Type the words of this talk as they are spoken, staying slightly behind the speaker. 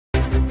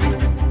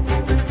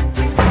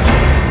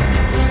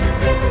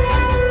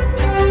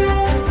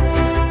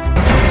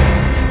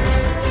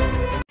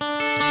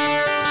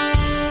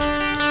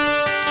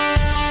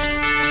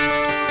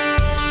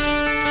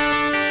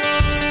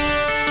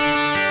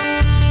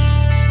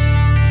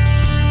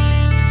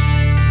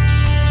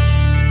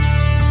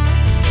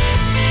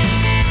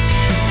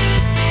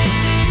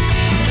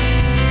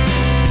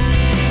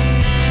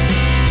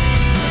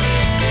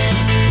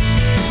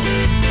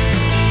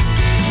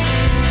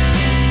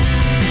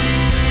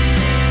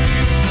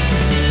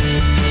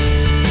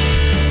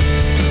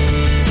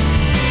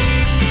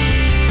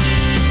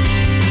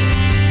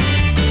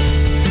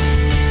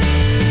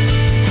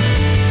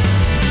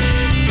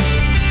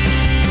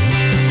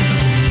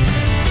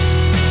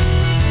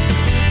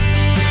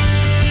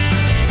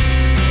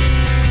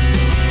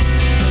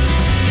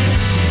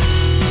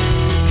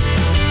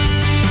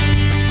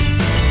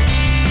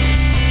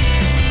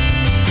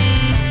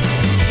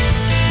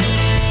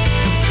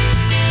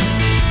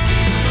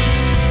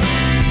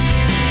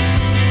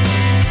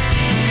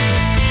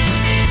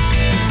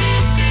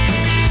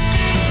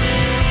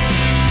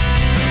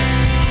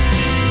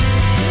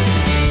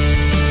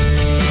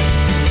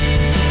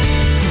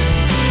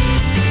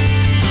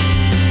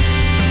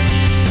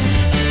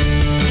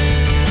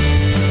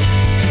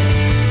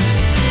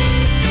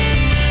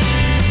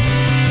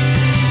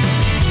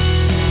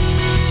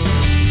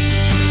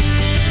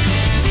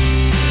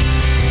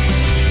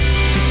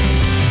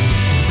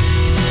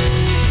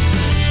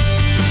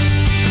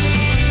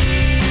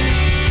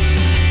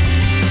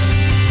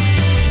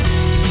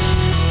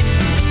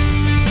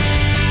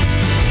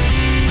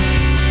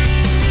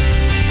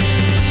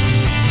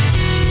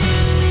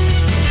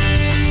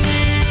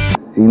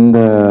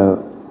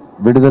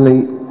விடுதலை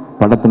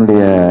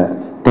படத்தினுடைய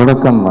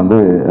தொடக்கம் வந்து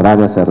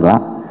ராஜா சார்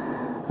தான்.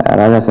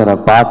 ராஜா சாரை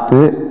பார்த்து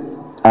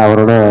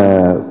அவரோட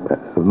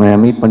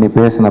மீட் பண்ணி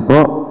பேசினப்போ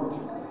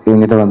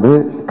என்கிட்ட வந்து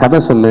கதை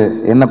சொல்லு,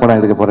 என்ன படம்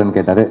எடுக்க போகிறேன்னு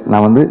கேட்டார்.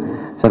 நான் வந்து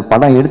சார்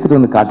படம் எடுத்துகிட்டு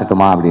வந்து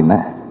காட்டட்டுமா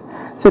அப்படின்னேன்.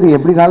 சரி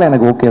எப்படினாலும்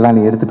எனக்கு ஓகே தான்,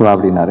 நீ எடுத்துகிட்டு வா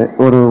அப்படின்னாரு.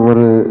 ஒரு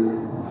ஒரு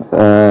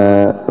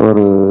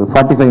ஒரு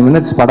 45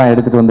 மினிட்ஸ் படம்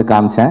எடுத்துகிட்டு வந்து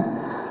காமிச்சேன்.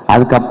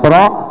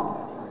 அதுக்கப்புறம்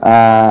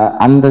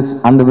அந்த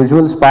அந்த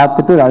விஷுவல்ஸ்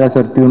பார்த்துட்டு ராஜா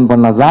சார் டியூன்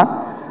பண்ணது தான்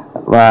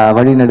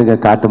வழிநடுக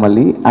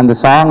காட்டுமல்லி. அந்த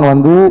சாங்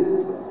வந்து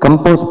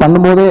கம்போஸ்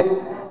பண்ணும்போதே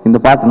இந்த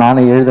பாட்டு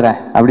நானே எழுதுறேன்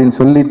அப்படின்னு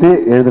சொல்லிட்டு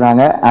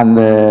எழுதுனாங்க.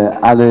 அந்த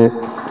அது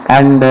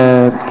அண்டு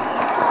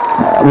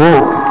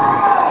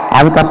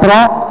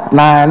அதுக்கப்புறம்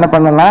நான் என்ன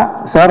பண்ணேன்னா,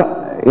 சார்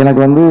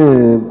எனக்கு வந்து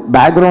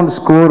பேக்ரவுண்ட்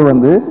ஸ்கோர்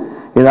வந்து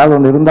ஏதாவது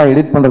ஒன்று இருந்தால்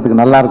எடிட்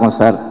பண்ணுறதுக்கு நல்லாயிருக்கும்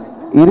சார்,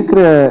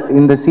 இருக்கிற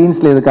இந்த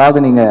சீன்ஸில் எதுக்காவது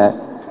நீங்கள்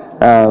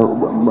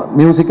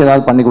மியூசிக்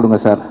ஏதாவது பண்ணி கொடுங்க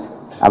சார்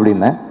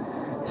அப்படின்னேன்.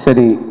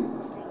 சரி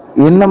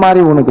என்ன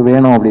மாதிரி உனக்கு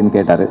வேணும் அப்படின்னு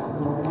கேட்டார்.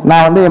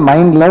 நான் வந்து என்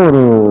மைண்டில்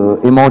ஒரு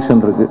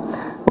எமோஷன் இருக்குது,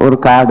 ஒரு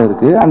கார்டு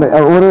இருக்குது, அந்த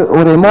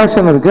ஒரு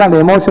எமோஷன் இருக்குது. அந்த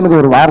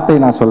எமோஷனுக்கு ஒரு வார்த்தை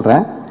நான்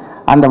சொல்கிறேன்.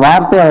 அந்த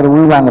வார்த்தையை அவர்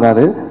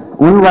உள்வாங்கிறாரு.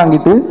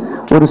 உள்வாங்கிட்டு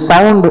ஒரு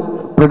சவுண்டு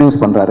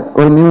ப்ரொடியூஸ் பண்ணுறாரு,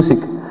 ஒரு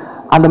மியூசிக்.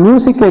 அந்த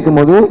மியூசிக்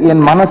கேட்கும்போது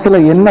என்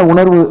மனசில் என்ன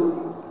உணர்வு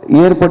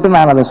ஏற்பட்டு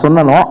நான் அதை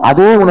சொன்னனோ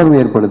அதே உணர்வு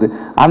ஏற்படுது.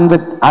 அந்த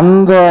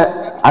அந்த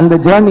அந்த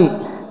ஜேர்னி,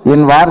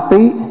 என்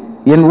வார்த்தை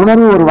என்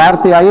உணர்வு ஒரு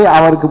வார்த்தையாகி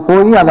அவருக்கு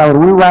போய் அதை அவர்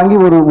உள்வாங்கி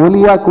ஒரு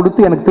ஒலியாக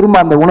கொடுத்து எனக்கு திரும்ப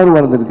அந்த உணர்வு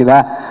வருது இருக்குதா,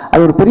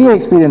 அது ஒரு பெரிய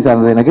எக்ஸ்பீரியன்ஸாக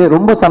இருந்தது. எனக்கு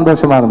ரொம்ப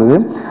சந்தோஷமாக இருந்தது.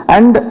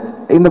 அண்ட்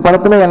இந்த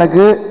படத்தில்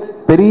எனக்கு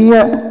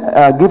பெரிய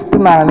கிஃப்ட்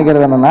நான்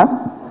நினைக்கிறது என்னென்னா,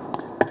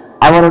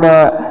 அவரோட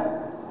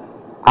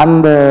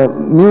அந்த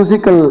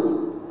மியூசிக்கல்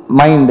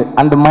மைண்டு,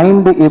 அந்த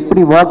மைண்டு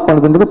எப்படி ஒர்க்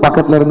பண்ணுதுன்றது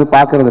பக்கத்தில் இருந்து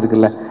பார்க்கறது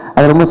இருக்குல்ல,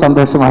 அது ரொம்ப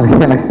சந்தோஷமாக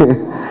இருக்குது எனக்கு.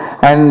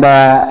 And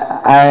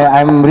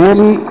I am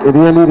really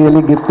really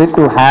really gifted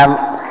to have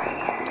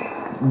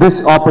this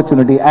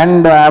opportunity.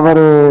 And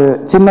அவர்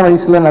சின்ன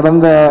வயசில்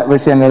நடந்த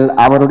விஷயங்கள்,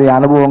 அவருடைய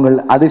அனுபவங்கள்,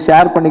 அது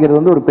ஷேர் பண்ணிக்கிறது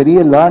வந்து ஒரு பெரிய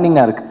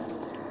லேர்னிங்காக இருக்குது.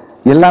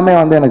 எல்லாமே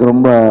வந்து எனக்கு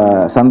ரொம்ப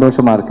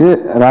சந்தோஷமாக இருக்குது.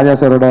 ராஜா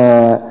சாரோட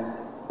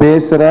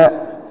பேசுகிற,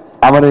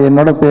 அவர்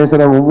என்னோட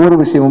பேசுகிற ஒவ்வொரு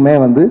விஷயமுமே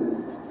வந்து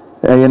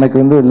எனக்கு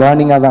வந்து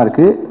லேர்னிங்காக தான்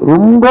இருக்குது.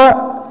 ரொம்ப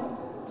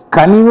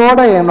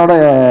கனிவோடு என்னோட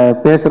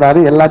பேசுகிறாரு,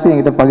 எல்லாத்தையும்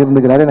என்கிட்ட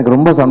பகிர்ந்துக்கிறாரு. எனக்கு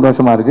ரொம்ப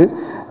சந்தோஷமாக இருக்குது.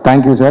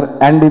 Thank you sir.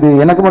 அண்ட் இது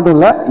எனக்கு மட்டும்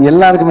இல்லை,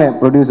 எல்லாருக்குமே,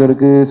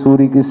 ப்ரொடியூசருக்கு,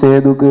 சூரிக்கு,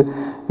 சேதுக்கு,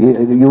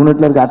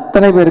 யூனிட்டில் இருக்க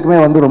அத்தனை பேருக்குமே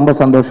வந்து ரொம்ப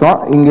சந்தோஷம்.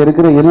 இங்கே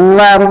இருக்கிற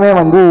எல்லாருமே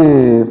வந்து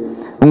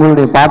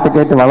உங்களுடைய பாட்டு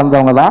கேட்டு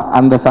வளர்ந்தவங்க தான்.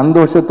 அந்த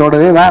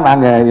சந்தோஷத்தோடவே தான்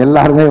நாங்கள்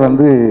எல்லாருமே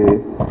வந்து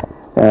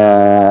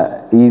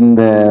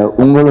இந்த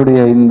உங்களுடைய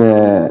இந்த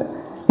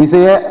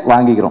இசையை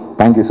வாங்கிக்கிறோம்.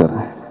 Thank you sir.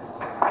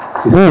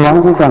 இசையை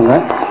வாங்கிட்டாங்க,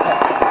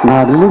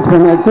 நான் ரிலீஸ்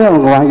பண்ணியாச்சு,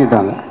 அவங்க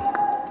வாங்கிட்டாங்க.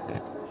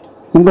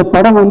 இந்த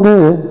படம் வந்து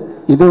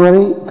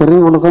இதுவரை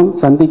திரையுலகம்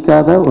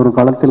சந்திக்காத ஒரு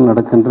களத்தில்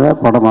நடக்கின்ற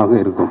படமாக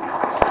இருக்கும்.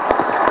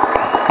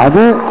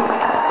 அது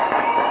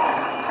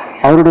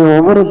அவருடைய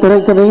ஒவ்வொரு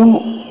திரைக்கதையும்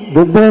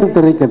வெவ்வேறு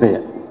திரைக்கதையை,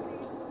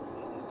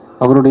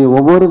 அவருடைய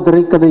ஒவ்வொரு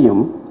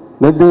திரைக்கதையும்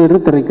வெவ்வேறு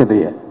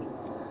திரைக்கதையை,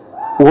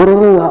 ஒரு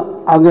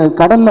அங்கே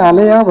கடலில்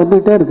அலையாக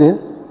வந்துகிட்டே இருக்கு.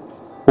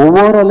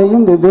 ஒவ்வொரு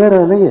அலையும் வெவ்வேறு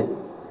அலையே,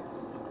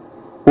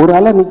 ஒரு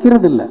அலை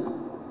நிற்கிறது இல்லை,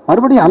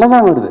 மறுபடியும் அலை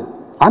தான் வருது,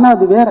 ஆனால்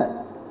அது வேற,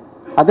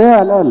 அதே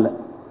அலை இல்லை.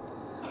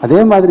 அதே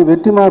மாதிரி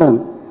வெற்றிமாறன்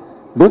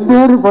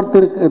வெவ்வேறு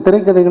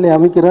திரைக்கதைகளை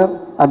அமைக்கிறார்.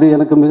 அது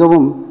எனக்கு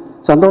மிகவும்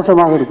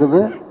சந்தோஷமாக இருக்குது.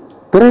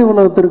 திரை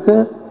உலகத்திற்கு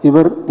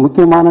இவர்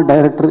முக்கியமான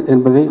டைரக்டர்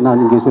என்பதை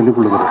நான் இங்கே சொல்லிக்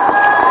கொள்கிறேன்.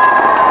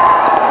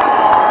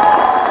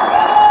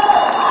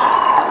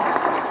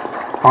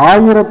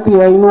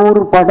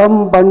 1500 படம்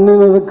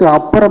பண்ணினதுக்கு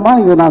அப்புறமா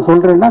இதை நான்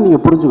சொல்றேன்னா நீங்க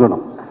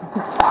புரிஞ்சுக்கணும்.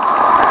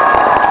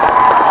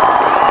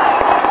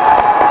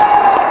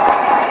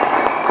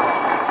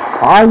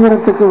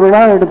 ஆயிரத்துக்கு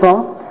விழா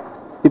எடுத்தோம்,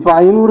 இப்ப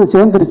 500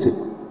 சேர்ந்துருச்சு.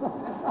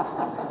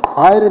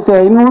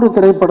 1500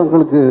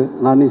 திரைப்படங்களுக்கு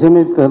நான்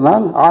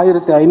இசையமைத்ததனால்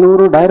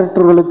 1500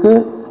 டைரக்டர்களுக்கு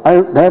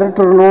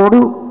டைரக்டர்களோடு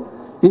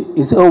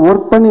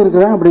ஒர்க்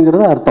பண்ணியிருக்கிறேன்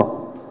அப்படிங்கிறது அர்த்தம்.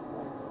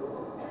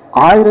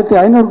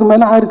 1500க்கு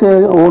மேலே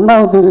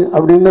 1001வது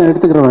அப்படின்னு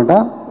எடுத்துக்கிற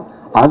வேண்டாம்.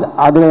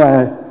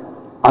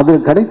 அது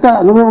கிடைத்த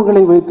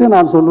அனுபவங்களை வைத்து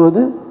நான்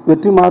சொல்வது,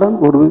 வெற்றிமாறன்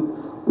ஒரு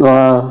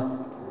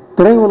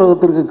திரை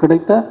உலகத்திற்கு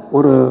கிடைத்த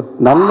ஒரு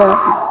நல்ல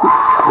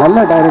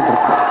டைரக்டர்.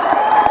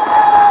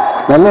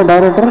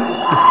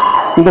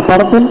 இந்த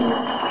படத்தில்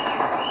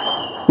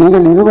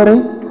நீங்கள் இதுவரை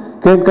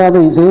கேட்காத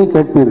இசையை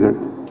கேட்பீர்கள்.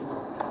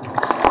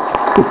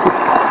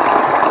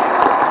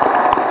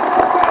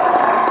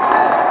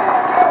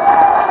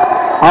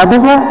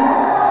 அதுவும்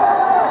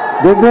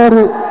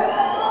வெவ்வேறு,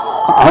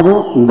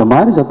 அதுவும் இந்த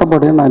மாதிரி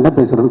சத்தப்படையும் நான் என்ன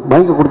பேசுறது,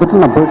 மைக்கை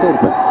கொடுத்துட்டு நான் போயிட்டே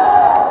இருப்பேன்.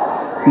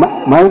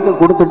 மைக்கை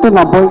கொடுத்துட்டு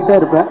நான் போயிட்டே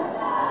இருப்பேன்.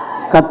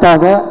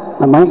 கத்தாத,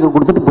 நான் மைக்கை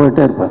கொடுத்துட்டு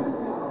போயிட்டே இருப்பேன்.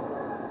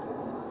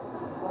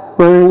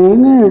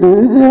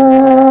 நெடுக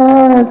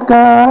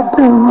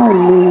காட்டு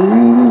மல்லி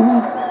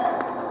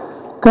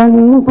கண்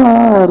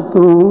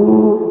பார்த்தும்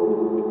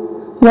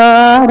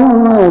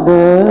யாரும் அதை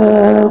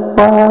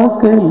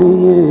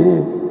பார்க்கலையே.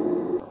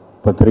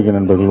 பத்திரிகை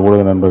நண்பர்கள்,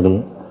 ஊடக நண்பர்கள்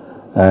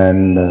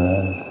அண்ட்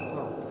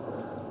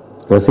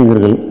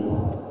ரசிகர்கள்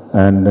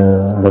அண்ட்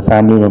என்னோடய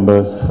ஃபேமிலி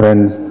மெம்பர்ஸ்,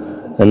 ஃப்ரெண்ட்ஸ்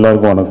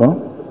எல்லாருக்கும் வணக்கம்.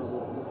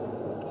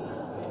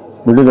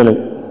 விடுதலை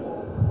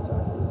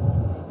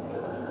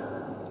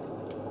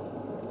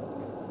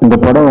இந்த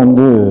படம்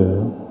வந்து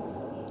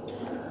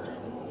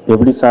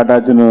எப்படி ஸ்டார்ட்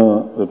ஆச்சுன்னு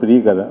ஒரு பெரிய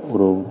கதை.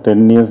 ஒரு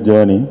 10 years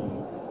ஜேர்னி.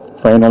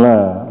 ஃபைனலாக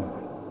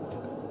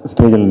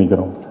ஸ்டேஜில்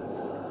நிற்கிறோம்.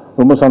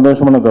 ரொம்ப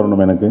சந்தோஷமான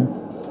தருணம் எனக்கு.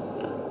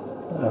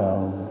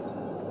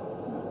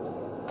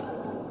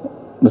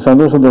 இந்த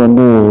சந்தோஷத்தை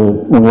வந்து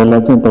உங்கள்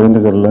எல்லாத்தையும்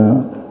பகிர்ந்துக்கிறதுல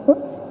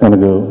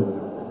எனக்கு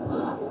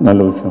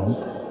நல்ல விஷயம்.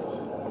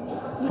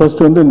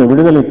 ஃபர்ஸ்ட் வந்து இந்த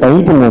விடுதலை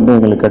டைட்டில் வந்து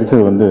எங்களுக்கு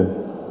கிடைச்சது வந்து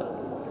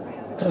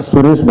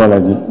சுரேஷ்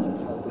பாலாஜி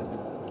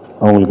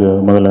அவங்களுக்கு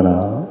முதல்ல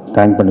நான்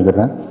தேங்க்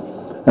பண்ணிக்கிறேன்.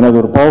 ஏன்னா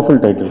அது ஒரு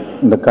பவர்ஃபுல் டைட்டில்.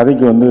 இந்த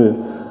கதைக்கு வந்து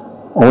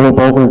அவ்வளோ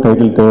பவர்ஃபுல்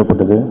டைட்டில்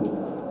தேவைப்பட்டது.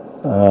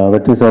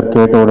 வெற்றி சார்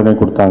கேட்ட உடனே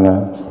கொடுத்தாங்க.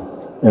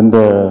 எந்த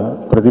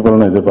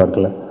பிரதிபலனும்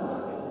எதிர்பார்க்கல.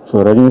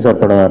 ஸோ ரஜினி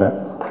சார் படம் வேறு,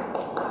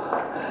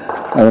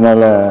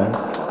 அதனால்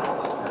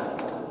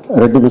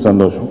ரெட்டிப்பு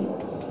சந்தோஷம்.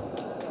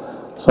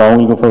 ஸோ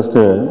அவங்களுக்கு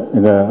ஃபர்ஸ்ட்டு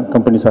எங்கள்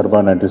கம்பெனி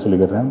சார்பாக நன்றி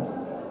சொல்லிக்கிறேன்.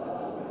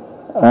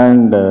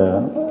 அண்ட்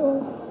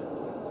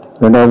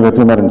ரெண்டாவது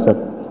வெற்றிமாறன்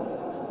சார்.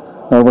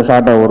 நான் ரொம்ப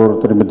ஷார்ட்டாக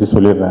ஒருத்தரை பற்றி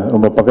சொல்லிடுறேன்.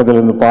 ரொம்ப பக்கத்தில்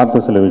இருந்து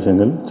பார்த்த சில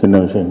விஷயங்கள்,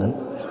 சின்ன விஷயங்கள்.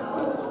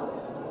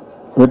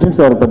 வெற்றி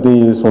சாரை பற்றி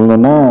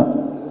சொல்லணுன்னா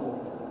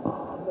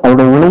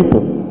அவரோட உழைப்பு.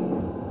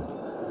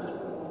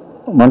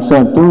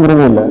 மனுஷன்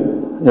தூங்குறதே இல்லை.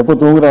 எப்போ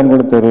தூங்குறான்னு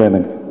கூட தெரியல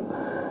எனக்கு.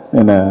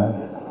 என்ன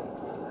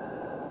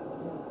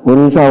ஒரு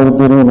விஷயம்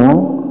அவருக்கு தெரியணும்,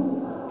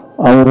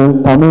 அவர்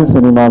தமிழ்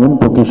சினிமாவின்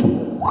பொக்கிஷம்.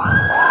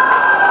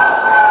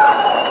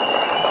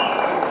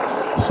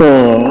 ஸோ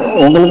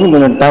உங்களுக்கும்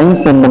கொஞ்சம் டைம்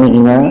ஸ்பெண்ட்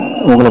பண்ணிக்கோங்க,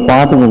 உங்களை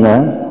பார்த்துக்குங்க.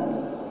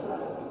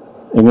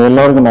 எங்கள்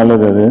எல்லாருக்கும்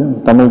நல்லது. அது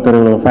தமிழ்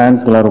திரையுலக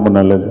ஃபேன்ஸ்க்கெல்லாம் ரொம்ப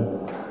நல்லது.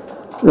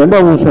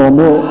 ரெண்டாவது விஷயம்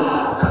வந்து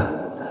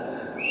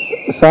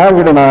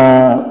சார்கிட்ட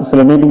நான்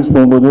சில மீட்டிங்ஸ்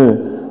போகும்போது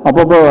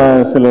அப்பப்போ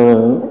சில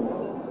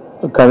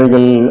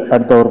கதைகள்,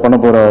 அடுத்த அவர் பண்ண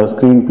போகிற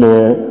ஸ்க்ரீன் பிளே,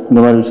 இந்த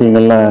மாதிரி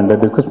விஷயங்கள்லாம்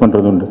டிஸ்கஸ்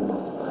பண்ணுறது உண்டு.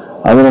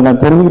 அதில் நான்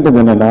தெரிஞ்சுக்கிட்டது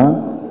என்னென்னா,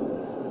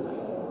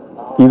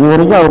 இது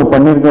வரைக்கும் அவர்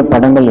பண்ணியிருக்கிற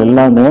படங்கள்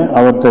எல்லாமே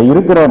அவர்கிட்ட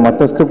இருக்கிற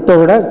மற்ற ஸ்கிரிப்டை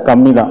விட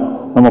கம்மி தான்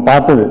நம்ம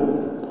பார்த்தது.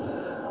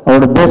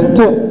 அவரோட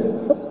பெஸ்ட்டு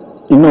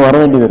இன்னும் வர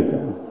வேண்டியது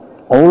இருக்குது.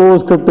 அவ்வளோ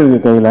ஸ்கிரிப்ட்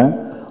இருக்குது கையில்.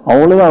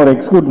 அவ்வளோதான் அவர்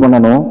எக்ஸிக்யூட்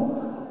பண்ணணும்.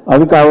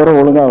 அதுக்கு அவரை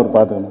ஒழுங்காக அவர்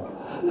பார்த்துக்கணும்.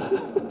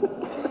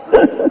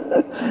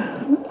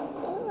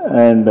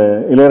 And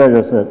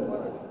Ilaiyaraaja sir.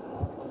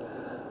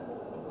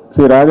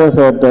 சரி,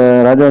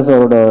 ராஜா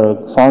சாரோட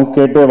சாங்ஸ்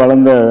கேட்டு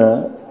வளர்ந்த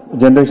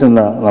ஜென்ரேஷன்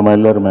தான் நம்ம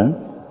எல்லோருமே.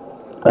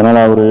 அதனால்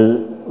அவர்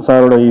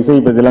சாரோட இசை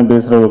பற்றிலாம்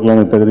பேசுகிறவங்களுக்குலாம்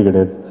எனக்கு தகுதி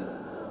கிடையாது.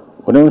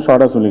 ஒரே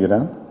ஷார்ட்டாக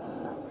சொல்லிக்கிறேன்.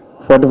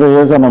 45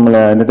 years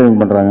நம்மளை என்டர்டெயின்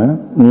பண்ணுறாங்க,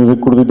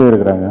 மியூசிக் கொடுத்துட்டே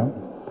இருக்கிறாங்க.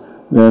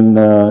 தென்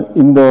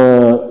இந்த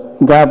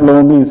கேப்பில்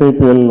வந்து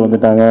இசைப்பியல்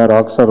வந்துட்டாங்க,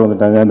 ராக் ஸ்டார்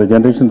வந்துட்டாங்க, இந்த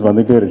ஜென்ரேஷன்ஸ்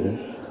வந்துகிட்டே இருக்குது.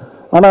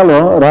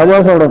 ஆனாலும் ராஜா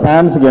சாரோட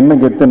ஃபேன்ஸுக்கு என்ன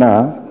கெத்துனா,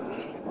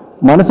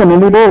 மனசை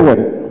நின்றுட்டே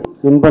இருக்காரு.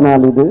 இன்ப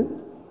நாள் இது,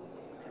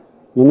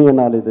 இனிய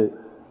நாள் இது.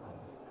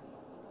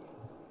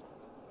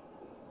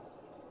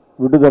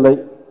 விடுதலை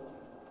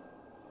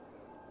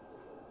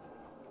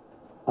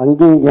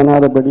அங்கேயும்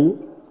எனாதபடி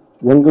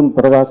எங்கும்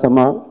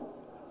பிரகாசமா,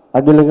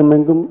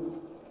 அகிலகமெங்கும்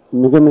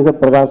மிக மிக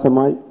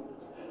பிரகாசமாய்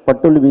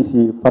பட்டொலி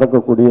வீசி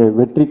பறக்கக்கூடிய,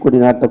 வெற்றி கொடி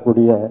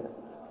நாட்டக்கூடிய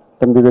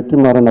தம்பி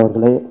வெற்றிமாறன்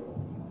அவர்களே,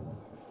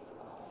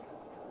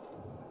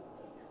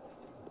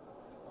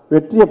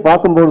 வெற்றியை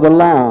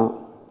பார்க்கும்பொழுதெல்லாம்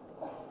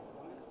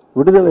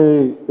விடுதலை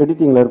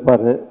எடிட்டிங்கில்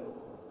இருப்பார்.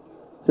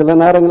 சில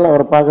நேரங்களில்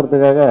அவரை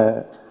பார்க்குறதுக்காக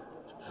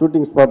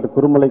ஷூட்டிங் ஸ்பாட்டு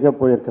குருமலைக்காக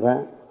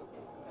போயிருக்கிறேன்.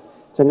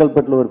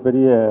 செங்கல்பட்டில் ஒரு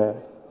பெரிய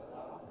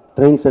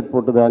ட்ரெயின் செட்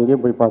போட்டது,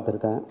 அங்கேயும் போய்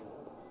பார்த்துருக்கேன்.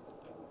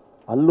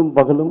 அல்லும்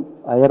பகலும்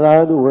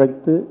அயராது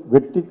உழைத்து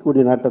வெற்றி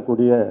கொடி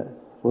நாட்டக்கூடிய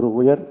ஒரு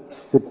உயர்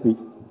சிற்பி.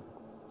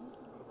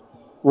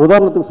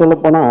 உதாரணத்துக்கு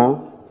சொல்லப்போனால்,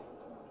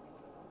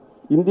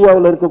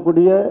 இந்தியாவில்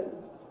இருக்கக்கூடிய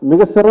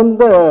மிக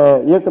சிறந்த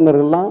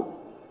இயக்குநர்கள்லாம்,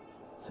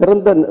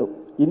 சிறந்த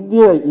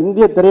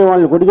இந்திய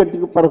திரைவானில்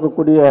கொடிகட்டி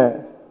பறக்கக்கூடிய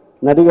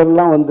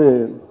நடிகர்லாம் வந்து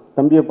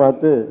தம்பியை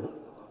பார்த்து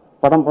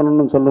படம்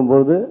பண்ணணும்னு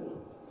சொல்லும்போது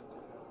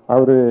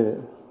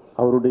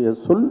அவருடைய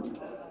சொல்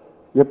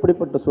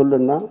எப்படிப்பட்ட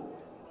சொல்லுன்னா,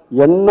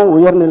 என்ன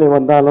உயர்நிலை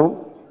வந்தாலும்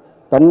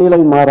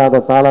தன்னிலை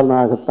மாறாத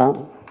தாளனாகத்தான்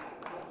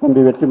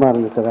தம்பி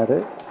வெற்றிமாறன் இருக்கிறாரு.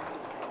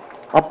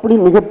 அப்படி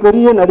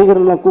மிகப்பெரிய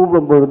நடிகர்கள்லாம்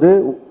கூப்பிடும்பொழுது,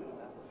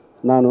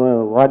 நான்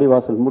வாடி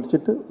வாசல்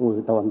முடிச்சுட்டு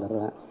உங்ககிட்ட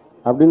வந்துடுறேன்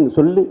அப்படின்னு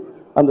சொல்லி,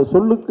 அந்த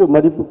சொல்லுக்கு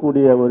மதிப்பு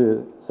கூடிய ஒரு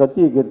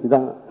சத்திய கீர்த்தி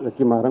தான்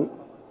வெற்றிமாறன்.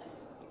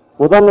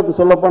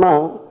 உதாரணத்துக்கு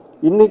சொல்லப்போனால்,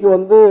 இன்றைக்கி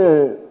வந்து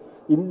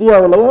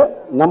இந்தியாவில்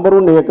நம்பர்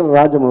 1 இயக்குனர்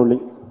ராஜமௌலி.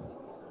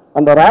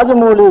 அந்த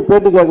ராஜமௌலி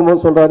பேட்டி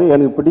கேட்கும்போது சொல்கிறாரு,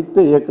 எனக்கு பிடித்த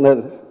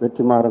இயக்குனர்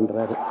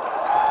வெற்றிமாறன்றாரு.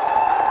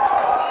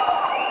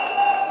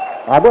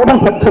 அதோட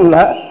மட்டும்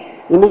இல்லை,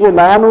 இன்றைக்கி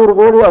 400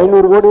 கோடி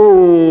 500 கோடி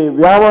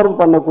வியாபாரம்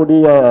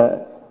பண்ணக்கூடிய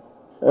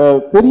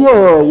பெரிய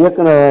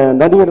இயக்குனர்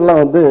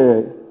நடிகர்லாம் வந்து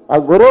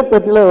ஒரே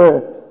பேட்டியில்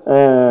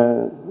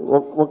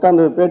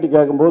உட்காந்து பேட்டி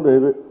கேட்கும்போது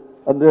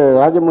அந்த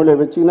ராஜமௌலியை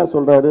வச்சிங்கன்னா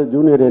சொல்கிறாரு,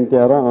 ஜூனியர்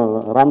என்டிஆரும்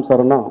ராம்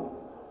சரணும்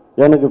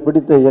எனக்கு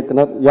பிடித்த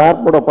இயக்குனர்,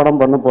 யார் கூட படம்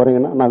பண்ண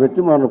போகிறீங்கன்னா நான்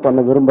வெற்றிமாறன்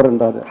பண்ண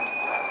விரும்புகிறேன்றாரு.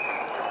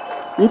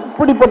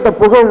 இப்படிப்பட்ட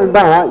புகழ்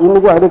தான்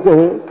இன்னைக்கு அதுக்கு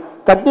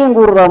கட்டியம்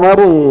கூடுற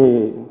மாதிரி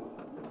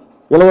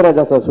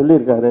இளையராஜா சார்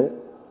சொல்லியிருக்காரு.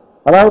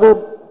 அதாவது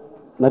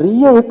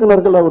நிறைய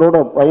இயக்குனர்கள் அவரோட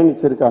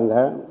பயணிச்சிருக்காங்க.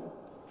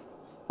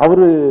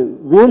 அவர்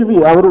வேள்வி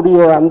அவருடைய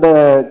அந்த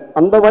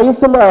அந்த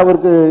வயசில்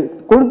அவருக்கு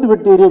கொழுந்து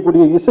விட்டு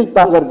எறியக்கூடிய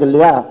இசைத்தாக இருக்கு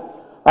இல்லையா,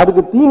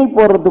 அதுக்கு தீனி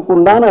போடுறதுக்கு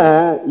உண்டான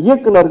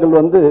இயக்குனர்கள்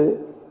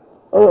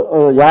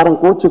யாரும்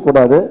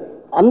கோச்சிக்கூடாது.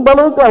 அந்த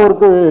அளவுக்கு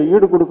அவருக்கு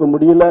ஈடு கொடுக்க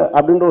முடியல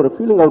அப்படின்ற ஒரு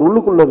ஃபீலிங் அவர்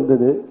உள்ளுக்குள்ளே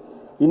இருந்தது.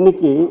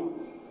 இன்னைக்கு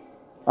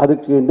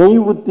அதுக்கு நெய்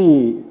ஊற்றி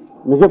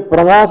மிக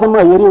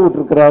பிரகாசமாக எரிய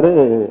விட்டுருக்கிறாரு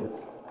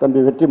தம்பி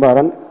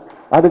வெற்றிமாறன்.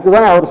 அதுக்கு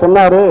தான் அவர்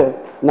சொன்னார்,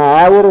 நான்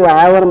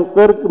 1000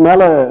 பேருக்கு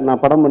மேலே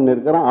நான் படம்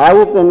பண்ணியிருக்கிறேன்,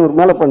 1500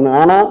 மேலே பண்ணேன்,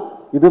 ஆனால்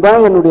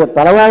இதுதான் என்னுடைய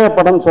தலையாய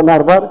படம்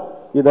சொன்னார் பார்.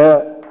 இதை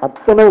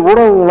அத்தனை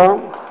ஊடகங்களும்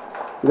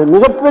இதை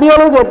மிகப்பெரிய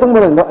அளவுக்கு எத்தும்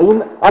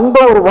அந்த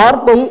ஒரு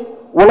வார்த்தை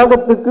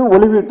உலகத்துக்கு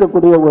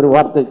ஒளிவீட்டக்கூடிய ஒரு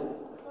வார்த்தை.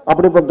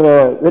 அப்படிப்பட்ட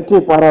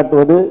வெற்றியை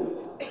பாராட்டுவது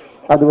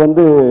அது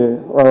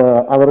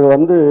அவர்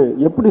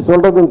எப்படி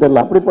சொல்கிறதுன்னு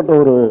தெரியல. அப்படிப்பட்ட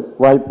ஒரு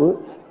வாய்ப்பு.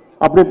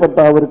 அப்படிப்பட்ட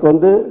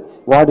அவருக்கு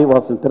வாடி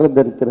வாசல்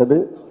திறந்திருக்கிறது.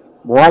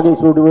 வாகை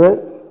சூடுவே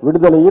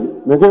விடுதலையில்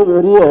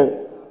மிகப்பெரிய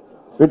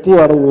வெற்றி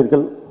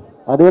அடைவீர்கள்.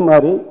 அதே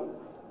மாதிரி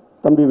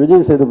தம்பி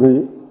விஜய்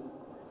சேதுபதி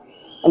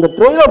அந்த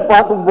ட்ரெய்லர்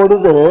பார்க்கும்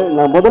பொழுது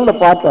நான் முதல்ல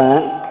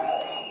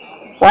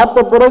பார்த்த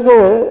பிறகு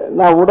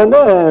நான் உடனே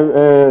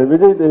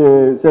விஜய்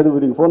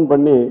சேதுபதிக்கு ஃபோன்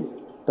பண்ணி,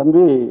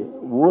 தம்பி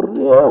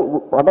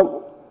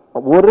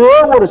ஒரே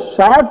ஒரு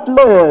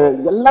ஷாட்டில்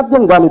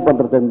எல்லாத்தையும் காலி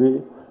பண்ணுற தம்பி,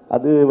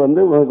 அது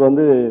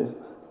உனக்கு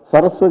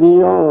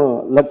சரஸ்வதியும்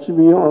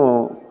லட்சுமியும்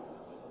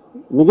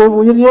மிக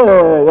உயரிய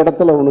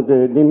இடத்துல உனக்கு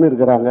நின்று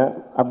இருக்கிறாங்க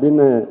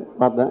அப்படின்னு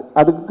பார்த்தேன்.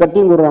 அதுக்கு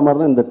கட்டிங் கொடுற மாதிரி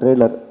தான் இந்த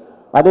ட்ரெய்லர்.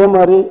 அதே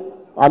மாதிரி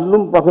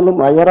அல்லும் பகலும்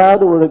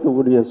அயராது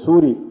உழைக்கக்கூடிய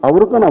சூரி,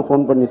 அவருக்கும் நான்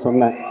ஃபோன் பண்ணி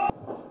சொன்னேன்.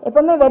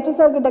 எப்பவுமே வெற்றி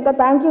சார் கிட்டக்க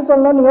தேங்க்யூ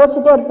சொல்லணும்னு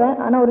யோசிச்சுட்டே இருப்பேன்.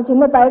 ஆனால் ஒரு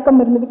சின்ன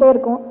தயக்கம் இருந்துக்கிட்டே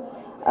இருக்கும்.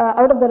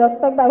 Out of the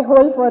respect I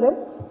hold for it.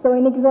 So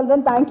இன்னைக்கு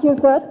சொல்கிறேன், தேங்க்யூ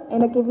சார்,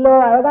 எனக்கு இவ்வளோ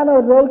அழகான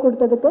ஒரு ரோல்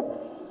கொடுத்ததுக்கு.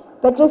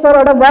 வெற்றி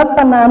சாரோட ஒர்க்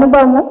பண்ண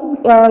அனுபவமும்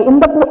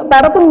இந்த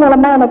படத்தின்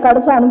மூலமாக எனக்கு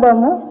கிடைச்ச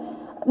அனுபவமும்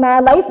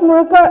நான் லைஃப்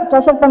முழுக்க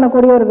ட்ரெஷர்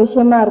பண்ணக்கூடிய ஒரு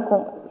விஷயமா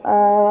இருக்கும்.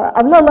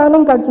 அவ்வளோ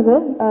லேர்னிங் கிடச்சிது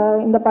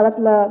இந்த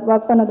படத்தில்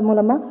ஒர்க் பண்ணது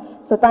மூலமாக.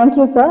 So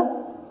thank you sir.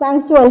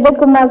 Thanks to எல்டட்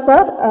Kumar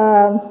sir.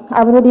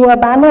 அவருடைய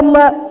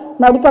பேனரில்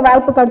நடிக்க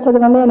வாய்ப்பு கிடைச்சது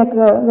எனக்கு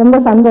ரொம்ப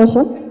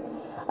சந்தோஷம்.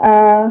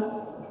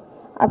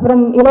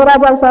 அப்புறம்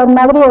இளையராஜா சார்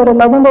மாதிரி ஒரு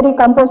லெஜெண்டரி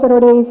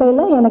கம்போசருடைய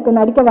இசையில் எனக்கு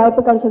நடிக்க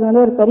வாய்ப்பு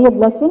கிடைச்சது ஒரு பெரிய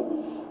blessing.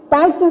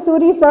 Thanks to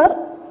Suri sir.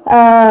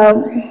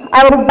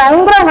 அவர்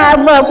பயங்கர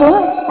ஹார்ட் ஒர்க்கிங்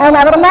அண்ட்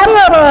அவர் மாதிரி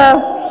ஒரு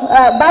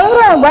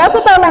பயங்கர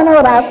வேர்சடைலான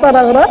ஒரு ஆக்டர்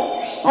அவர்.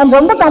 அண்ட்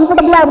ரொம்ப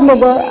கம்ஃபர்டபுளாக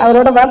இருந்தது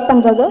அவரோட ஒர்க்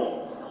பண்ணுறது.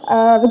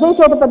 விஜய்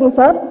சேதுபதி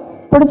சார்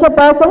பிடிச்ச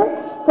பர்சன்,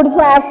 பிடிச்ச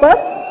ஆக்டர்.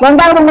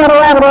 2வது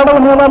முறையாக அவரோட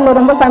இணையரில்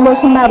ரொம்ப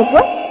சந்தோஷமாக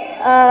இருக்குது.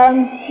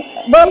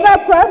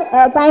 Velraj sir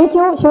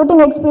thank you.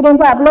 ஷூட்டிங்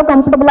எக்ஸ்பீரியன்ஸை அவ்வளோ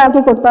கம்ஃபர்டபுளாக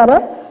ஆக்கி கொடுத்தாரு.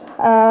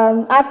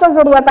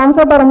 ஆக்டர்ஸோடைய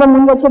கம்ஃபர்ட்டை ரொம்ப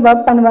முன் வச்சு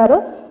ஒர்க் பண்ணுவார்.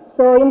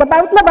 ஸோ இந்த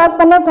படத்தில் ஒர்க்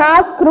பண்ண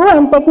காஸ்ட், க்ரூ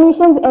அண்ட்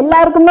டெக்னீஷியன்ஸ்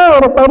எல்லாருக்குமே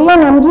ஒரு பெரிய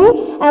நன்றி.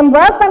 அண்ட்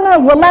ஒர்க் பண்ண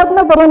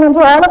எல்லாருக்குமே பெரிய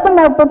நன்றி. All of them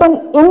have put an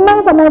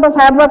immense amount of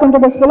hard work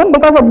into this film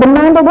because it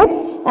demanded it,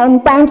 and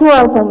thank you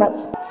all so much.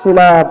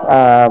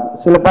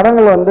 சில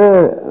படங்கள்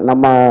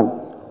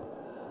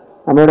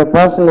நம்மளோட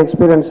பர்சனல்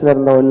எக்ஸ்பீரியன்ஸில்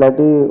இருந்தோ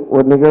இல்லாட்டி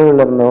ஒரு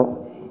நிகழ்வில் இருந்தோ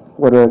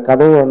ஒரு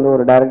கதையை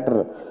ஒரு டைரக்டர்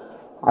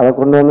அதை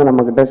கொண்டு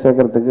நம்மக்கிட்ட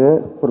சேர்க்கறதுக்கு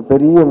ஒரு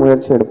பெரிய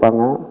முயற்சி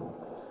எடுப்பாங்க.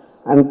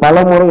 அண்ட் பல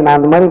முறை நான்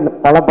அந்த மாதிரி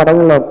பல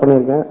படங்களில் ஒர்க்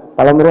பண்ணியிருக்கேன்.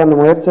 பல முறை அந்த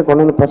முயற்சியை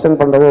கொண்டு ப்ரெசென்ட்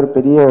பண்ணுறது ஒரு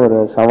பெரிய ஒரு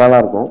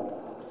சவாலாக இருக்கும்.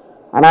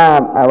 ஆனால்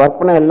ஒர்க்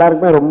பண்ண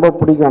எல்லாருக்குமே ரொம்ப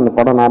பிடிக்கும் அந்த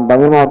படம். நான்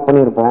பயங்கரமாக ஒர்க்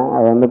பண்ணியிருப்போம்.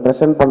 அதை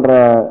ப்ரெசென்ட் பண்ணுற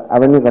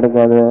அவென்யூ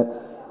கிடைக்காது.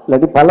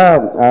 இல்லாட்டி பல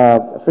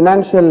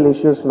ஃபினான்ஷியல்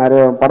இஷ்யூஸ்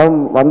நிறைய படம்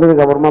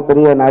வந்ததுக்கப்புறமா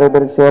நிறைய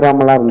பேருக்கு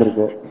சேராமலாம்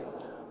இருந்திருக்கு.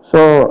 ஸோ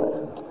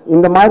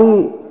இந்த மாதிரி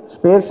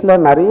ஸ்பேஸில்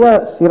நிறைய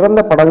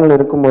சிறந்த படங்கள்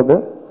இருக்கும்போது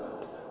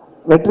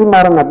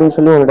வெற்றிமாறன் அப்படின்னு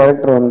சொல்லி ஒரு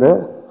டைரக்டர்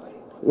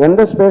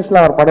எந்த ஸ்பேஸில்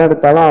அவர் படம்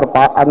எடுத்தாலும்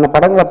அவர் அந்த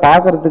படங்களை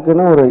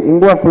பார்க்கறதுக்குன்னு ஒரு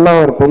இந்தியா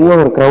ஃபுல்லாக ஒரு பெரிய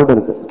ஒரு க்ரௌட்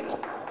இருக்குது.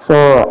 ஸோ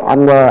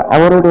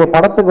அவருடைய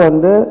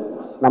படத்துக்கு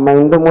நம்ம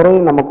இந்த முறை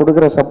நம்ம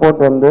கொடுக்குற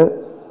சப்போர்ட்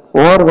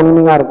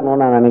ஓவர்வெல்மிங்காக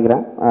இருக்கணும்னு நான்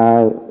நினைக்கிறேன்.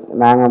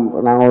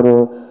 நாங்கள்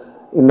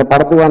இந்த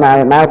படத்துக்கு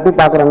நான் எப்படி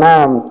பார்க்குறேன்னா,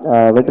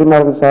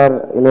 வெற்றிமாறன் சார்,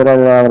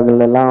 இளையராஜா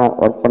அவர்கள் எல்லாம்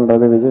ஒர்க்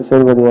பண்ணுறது, விஜய்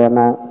சேதுபதி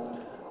அண்ணா,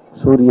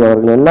 சூரி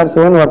அவர்கள் எல்லோரும்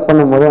சேர்ந்து ஒர்க்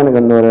பண்ணும்போது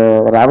எனக்கு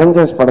ஒரு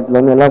அவெஞ்சர்ஸ்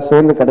படத்தில் எல்லோரும்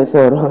சேர்ந்து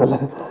கடைசியாக வருவாங்கல்ல,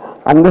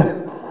 அந்த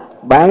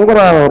பயங்கர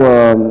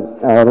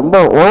ரொம்ப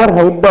ஓவர்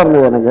ஹைட்டாக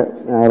இருந்தது எனக்கு.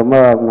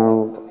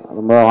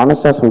 ரொம்ப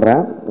ஆனஸ்டாக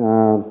சொல்கிறேன்.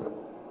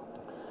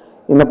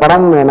 இந்த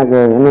படம்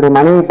என்னுடைய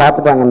மனைவி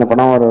பார்த்துட்டாங்க. இந்த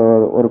படம்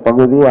ஒரு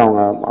பகுதி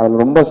அவங்க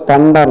அதில் ரொம்ப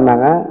ஸ்டண்டாக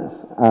இருந்தாங்க.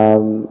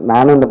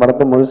 நானும் இந்த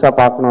படத்தை முழுசாக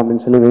பார்க்கணும்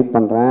அப்படின்னு சொல்லி வெயிட்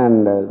பண்ணுறேன்.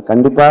 அண்ட்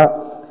கண்டிப்பாக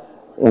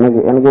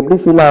எனக்கு எப்படி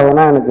ஃபீல்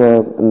ஆகுதுன்னா, எனக்கு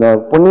இந்த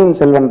பொன்னியின்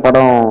செல்வன்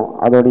படம்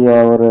அதோடைய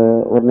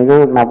ஒரு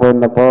நிகழ்வுக்கு நான்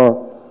போயிருந்தப்போ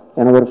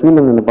எனக்கு ஒரு ஃபீல்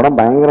இந்த படம்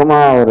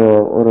பயங்கரமாக ஒரு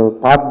ஒரு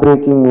பார்ட்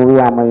பிரேக்கிங் மூவி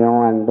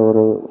அமையும் அண்ட்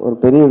ஒரு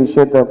பெரிய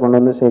விஷயத்தை கொண்டு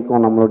வந்து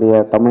சேர்க்கும் நம்மளுடைய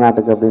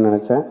தமிழ்நாட்டுக்கு அப்படின்னு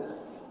நினச்சேன்.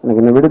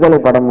 எனக்கு இந்த விடுதலை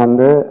படம்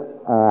வந்து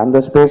அந்த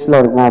ஸ்பேஸில்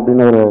இருக்கும்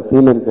அப்படின்னு ஒரு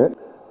ஃபீல் இருக்குது.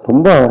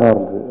 ரொம்ப அழகாக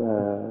இருந்தது.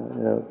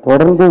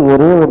 தொடர்ந்து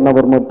ஒரே ஒரு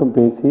நபர் மட்டும்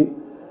பேசி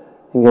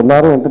இங்கே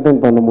எல்லோரும்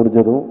என்டர்டெயின் பண்ண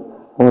முடிஞ்சதும்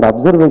உங்களோட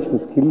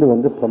அப்சர்வேஷன் ஸ்கில்லு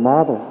வந்து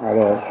பிரமாதம்.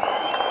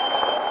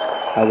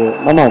 அது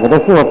மாமா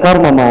ரசி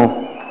உட்காரமாம்மா.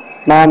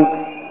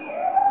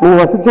 நீ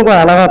ரசித்ததை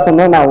அழகாக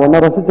சொன்னேன், நான் உன்னை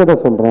ரசித்ததை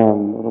சொல்கிறேன்.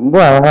 ரொம்ப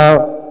அழகாக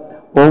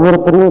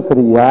ஒவ்வொருத்தரையும்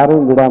சரி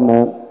யாரும்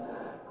விடாமல்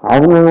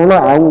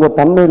அவங்க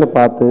தன்மையில்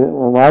பார்த்து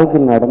உன்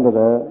வாழ்க்கையில்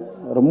நடந்ததை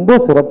ரொம்ப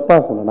சிறப்பாக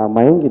சொன்னேன். நான்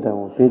மயங்கிட்டேன்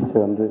உன் பேச்சு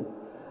வந்து.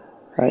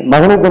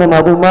 மகனை தினம்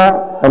அதுமா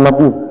ஐ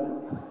லவ் யூ.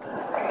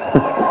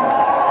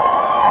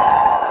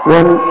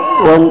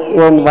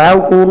 என்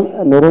வாழ்க்கையில்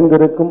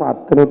நிறைந்திருக்கும்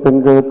அத்தனை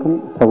பெண்களுக்கும்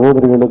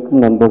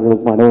சகோதரிகளுக்கும்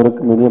நண்பர்களுக்கும்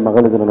அனைவருக்கும் இனிய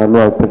மகளிர்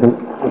நல்வாழ்த்துக்கள்.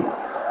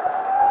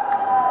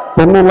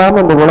 பெண்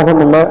இல்லாமல் இந்த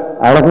உலகம் இல்லை,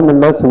 அழகும்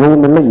இல்லை,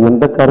 சுவையும் இல்லை,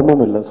 எந்த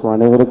கருமும் இல்லை. ஸோ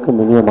அனைவருக்கும்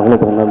இனிய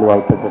மகளிர்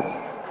நல்வாழ்த்துக்கள்.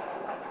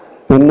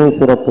 பெண்ணை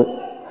சிறப்பு.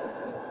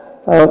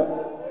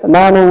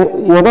 நான்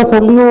எதை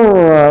சொல்லியும்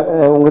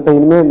உங்கள்கிட்ட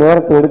இனிமேல்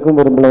நேரத்தை எடுக்க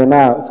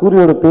விரும்பலைன்னா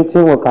சூரியோட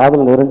பேச்சே உங்கள்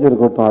காதல்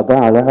நிறைஞ்சிருக்கட்டும்.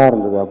 அதுதான் அழகாக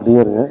இருந்தது. அப்படியே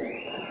இருங்க.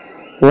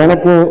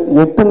 எனக்கு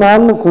 8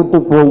 நாள்னு கூட்டு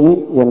போய்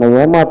என்னை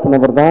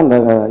ஏமாத்தினவர் தான்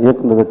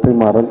இயக்குனர்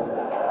வெற்றிமாறன்.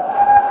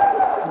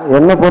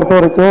 என்னை பொறுத்த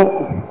வரைக்கும்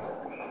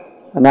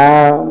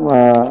நான்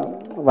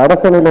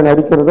வடசென்னையில்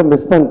நடிக்கிறத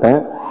மிஸ்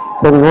பண்ணிட்டேன்.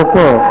 சரி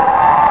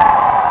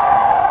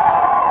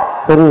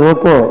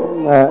ஓகே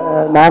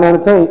நான்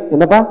நினச்சேன்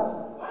என்னப்பா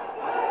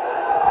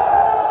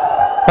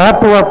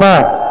பார்த்துவாப்பா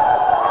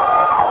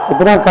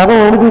இப்போ தான் கதை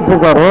எழுதிட்டு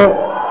இருக்காரு.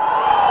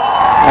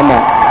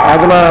 ஆமாம்,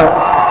 அதில்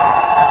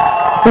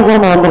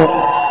சீக்கிரமாக வந்துடும்.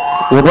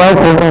 எதாவது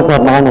சொல்கிறேன்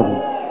சார். நானும்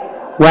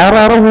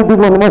யாரும்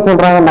யூடியூப்ல என்னமோ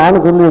சொல்கிறாங்க,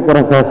 நானும் சொல்லி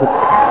வைக்கிறேன் சார்.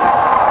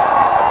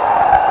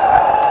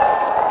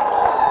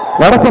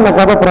 வடசென்னை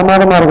கதை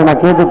பிரமாதமாக இருக்கு,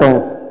 நான் கேட்டுட்டேன்.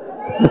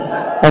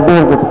 அப்படி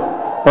இருக்குது.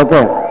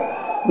 ஓகே,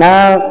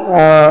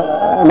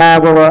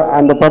 நான்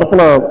அந்த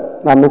படத்தில்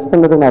நான் மிஸ்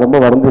பண்ணதுக்கு நான் ரொம்ப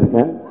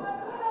வருந்திருக்கேன்.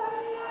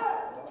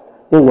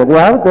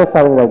 எதையாவது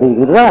பேசாதுங்க அடி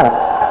இதுவா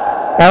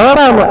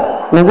தவறாம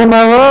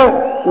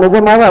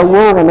நிஜமாக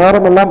ஐயோ உங்கள்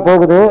நேரம் எல்லாம்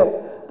போகுது,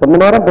 ரொம்ப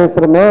நேரம்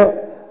பேசுகிறோமே,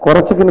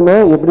 குறைச்சிக்கணுமே,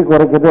 எப்படி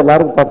குறைக்கிறது,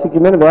 எல்லாருக்கும்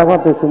பசிக்குமே வேகமாக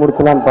பேசி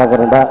முடிச்சலான்னு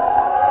பார்க்குறேன்டா.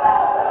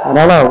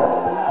 அதனால்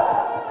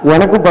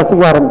எனக்கும்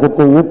பசிக்க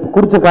ஆரம்பிச்சிருச்சு.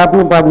 குடிச்ச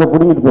காப்பியும் பாதியில்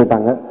பிடிங்கிட்டு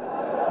போயிட்டாங்க.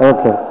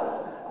 ஓகே,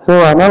 ஸோ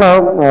அதனால்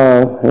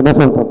என்ன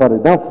சொல்கிறேன் பாரு,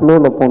 இதுதான்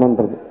ஃப்ளோவில்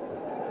போகணுன்றது.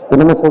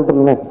 என்னமே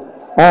சொல்லிட்டுருந்தேன்.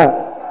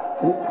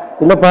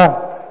 இல்லைப்பா,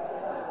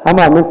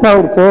 ஆமாம் மிஸ்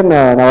ஆகிடுச்சு.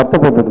 நான்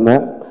வருத்தப்பட்டு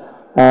இருந்தேன்.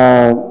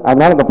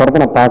 அதனால் அந்த படத்தை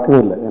நான் பார்க்கவே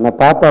இல்லை. என்னை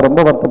பார்த்தா ரொம்ப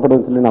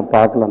வருத்தப்படுன்னு சொல்லி நான்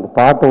பார்க்கல. அந்த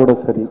பாட்டோட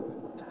சரி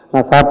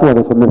நான் சாப்பிட்டு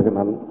அதை சொல்லியிருக்கேன்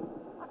நான்.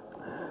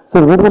 ஸோ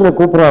விடுதலை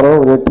கூப்பிட்றாரோ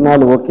ஒரு 8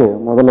 நாள் ஓகே,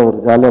 முதல்ல ஒரு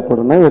ஜாலியாக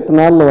போடுறேன்னா 8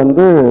 நாளில்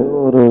வந்து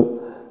ஒரு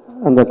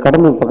அந்த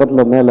கடம்பூர்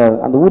பக்கத்தில் மேலே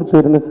அந்த ஊர்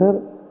பேர் என்ன சார்?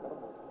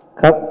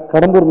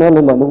 கடம்பூர் மேலே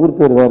இல்லை, அந்த ஊர்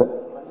பேர் வேறு.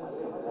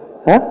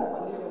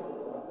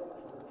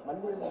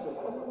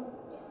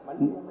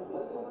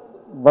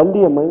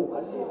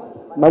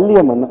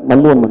 மல்லியம்மன்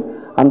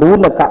அந்த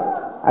ஊரில்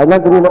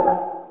அதெல்லாம் தெரியல.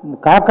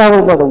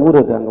 காக்காவும் இல்லாத ஊர்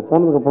அது. அங்கே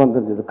போனதுக்கப்புறம்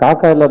தெரிஞ்சது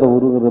காக்கா இல்லாத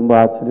ஊருங்கிறது ரொம்ப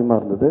ஆச்சரியமாக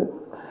இருந்தது.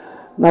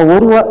 நான்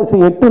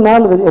 8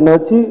 நாள் என்னை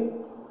வச்சு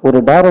ஒரு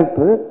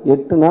டைரக்டர்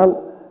 8 நாள்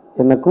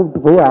என்னை கூப்பிட்டு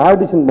போய்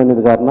ஆடிஷன்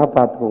பண்ணியிருக்காருன்னா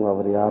பார்த்துக்கோங்க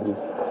அவர் யாருன்னு.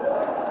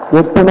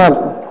 8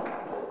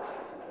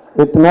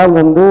 நாள்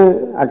வந்து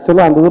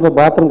ஆக்சுவலாக அந்த ஊரில்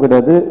பாத்ரூம்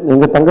கிடையாது.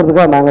 எங்கள்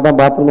தங்குறதுக்காக நாங்கள் தான்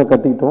பாத்ரூமே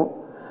கட்டிக்கிட்டோம்.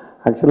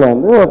 ஆக்சுவலாக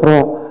வந்து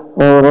அப்புறம்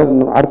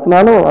அடுத்த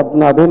நாளும்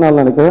அதே நாள்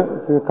நினைக்கிறேன்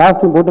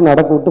காஸ்டியூம் போட்டு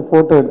நடக்க விட்டு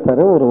ஃபோட்டோ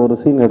எடுத்தார். ஒரு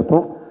சீன்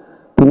எடுத்தோம்.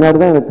 பின்னாடி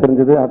தான் எனக்கு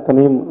தெரிஞ்சது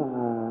அத்தனையும்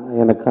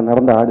எனக்கு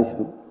நடந்த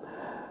ஆடிஷன்.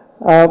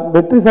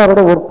 வெற்றி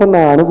சாரோட ஒர்க் பண்ண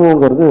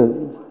அனுபவங்கிறது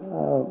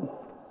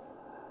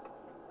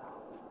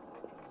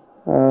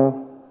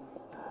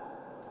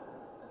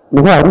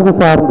மிக அறிவு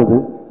சார்ந்தது,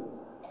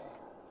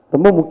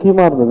 ரொம்ப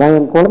முக்கியமாக இருந்தது. நான்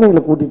என்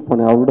குழந்தைங்களை கூட்டிகிட்டு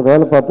போனேன். அவரோட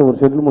வேலை பார்த்து ஒரு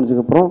ஷெட்யூல்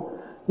முடிச்சதுக்கப்புறம்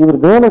இவர்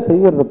வேலை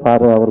செய்கிறத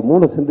பாரு, அவர்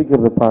மூளை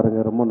சிந்திக்கிறத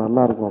பாருங்கள், ரொம்ப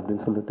நல்லாயிருக்கும்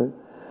அப்படின்னு சொல்லிட்டு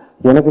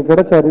எனக்கு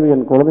கிடைச்ச அறிவு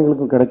என்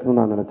குழந்தைங்களுக்கும் கிடைக்கும்னு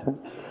நான் நினச்சேன்.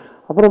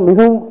 அப்புறம்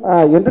மிகவும்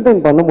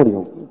என்டர்டெயின் பண்ண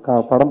முடியும்.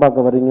 படம்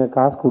பார்க்க வர்றீங்க,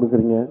 காசு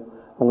கொடுக்குறீங்க,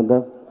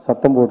 அவங்க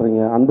சத்தம்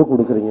போடுறீங்க, அன்பு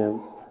கொடுக்குறீங்க,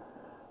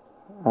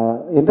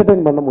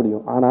 என்டர்டெயின் பண்ண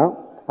முடியும். ஆனால்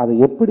அதை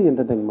எப்படி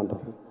என்டர்டெயின்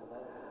பண்ணுறது?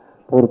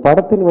 ஒரு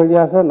படத்தின்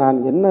வழியாக நான்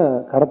என்ன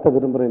கடத்த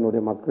விரும்புகிறேன்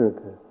என்னுடைய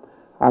மக்களுக்கு,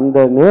 அந்த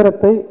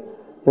நேரத்தை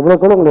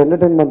எவ்வளோக்கெவ்வளோ உங்களை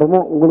என்டர்டெயின் பண்ணுறோமோ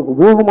உங்களுக்கு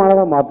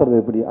உபயோகமானதாக மாற்றுறது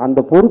எப்படி? அந்த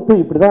பொறுப்பு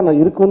இப்படி தான் நான்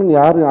இருக்கணும்னு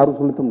யாரும்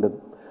சொல்லித்த முடியாது.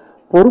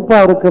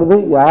 பொறுப்பாக இருக்கிறது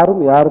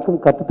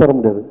யாருக்கும் கற்றுத்தர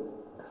முடியாது.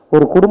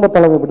 ஒரு குடும்பத்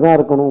தலைவர் இப்படி தான்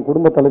இருக்கணும்,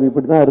 குடும்பத் தலைவி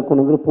இப்படி தான்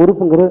இருக்கணுங்கிற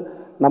பொறுப்புங்கிற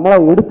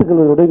நம்மளால்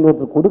எடுத்துக்கிறத விட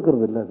இன்னொருத்தர்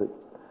கொடுக்கறது இல்லை. அது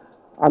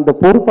அந்த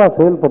பொறுப்பாக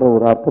செயல்படுற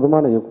ஒரு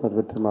அற்புதமான இயக்குனர்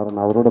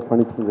வெற்றிமாறன். அவரோட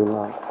பணி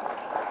புரிஞ்சுக்கலாம்.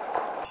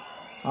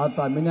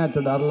 ஆத்தா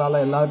மீனாட்சியோட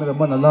அருளால் எல்லாருமே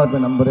ரொம்ப நல்லா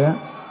இருப்பேன் நம்புகிறேன்.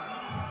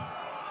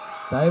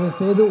 தயவு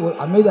செய்து ஒரு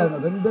அமைதியாக இருங்க,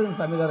 2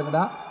 நிமிஷம் அமைதியாக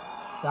இருங்கடா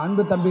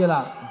அன்பு தம்பிகளா.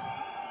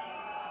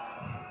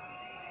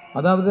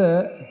 அதாவது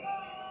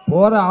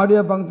போகிற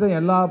ஆடியோ ஃபங்க்ஷன்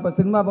எல்லா இப்போ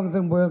சினிமா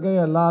ஃபங்க்ஷன்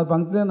போயிருக்கேன், எல்லா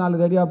ஃபங்க்ஷனையும்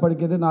 4 ரேடியோ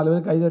படிக்குது, 4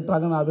 பேர் கை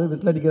தட்டுறாங்க, 4 பேர்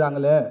விசில்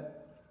அடிக்கிறாங்களே.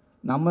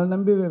 நம்மளை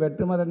நம்பி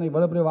வெற்றிமாறன்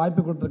இவ்வளோ பெரிய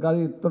வாய்ப்பு கொடுத்துருக்காரு,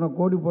 இத்தனை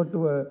கோடி போட்டு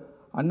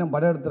அண்ணன்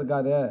படம்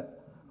எடுத்திருக்காரு.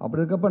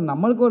 அப்படி இருக்கப்போ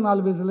நம்மளுக்கு ஒரு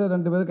 4 வயசுல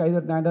 2 பேர் கை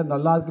தட்டினாங்க,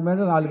 நல்லா இருக்குமே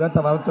 4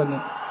 பேர்த்த வர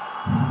சொன்னேன்.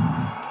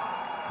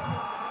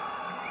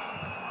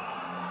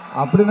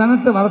 அப்படி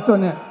நினச்சி வர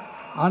சொன்னேன்.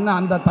 ஆனால்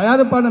அந்த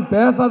தயாரிப்பாளன்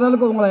பேசாத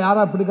அளவுக்கு உங்களை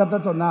யாரா பிடிக்கத்த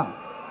சொன்னா?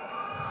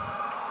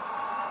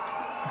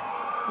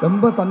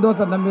 ரொம்ப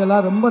சந்தோஷம் தம்பிகளா,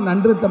 ரொம்ப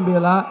நன்றி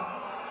தம்பிகளா.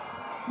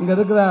 இங்கே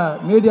இருக்கிற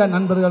மீடியா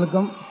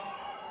நண்பர்களுக்கும்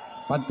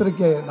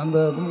பத்திரிகை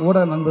நண்பர்களுக்கும்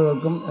ஊடக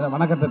நண்பர்களுக்கும்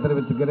வணக்கத்தை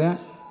தெரிவிச்சுக்கிறேன்.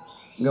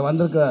 இங்கே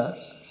வந்திருக்கிற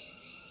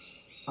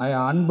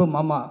அன்பு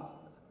மாமா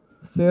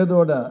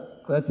சேதோட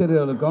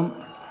ரசிகர்களுக்கும்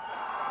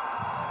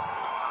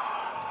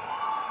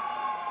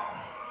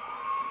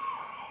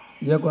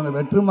இயக்குனர்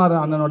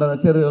வெற்றிமாறன் அண்ணனோட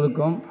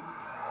ரசிகர்களுக்கும்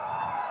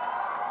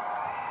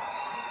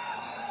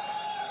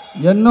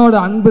என்னோட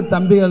அன்பு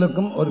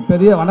தம்பிகளுக்கும் ஒரு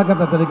பெரிய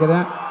வணக்கத்தை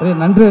தெரிவிக்கிறேன், பெரிய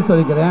நன்றியை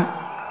சொல்லிக்கிறேன்.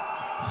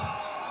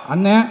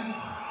 அண்ணே,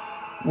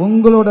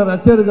 உங்களோட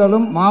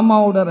ரசிகர்களும்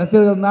மாமாவோட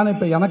ரசிகர்கள் தானே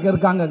இப்போ எனக்கு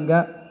இருக்காங்க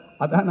இங்கே.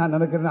 அதான் நான்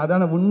நினைக்கிறேன்,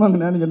 அதான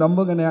உண்மைங்கண்ணே, நீங்கள்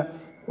நம்புங்கண்ணே.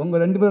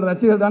 உங்கள் 2 பேர்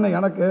ரசிகர்கள் தானே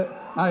எனக்கு,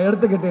 நான்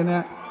எடுத்துக்கிட்டேனே.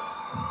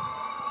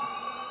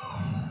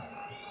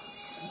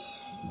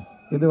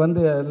 இது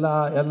வந்து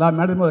எல்லா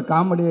மேடையும் ஒரு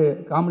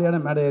காமெடியான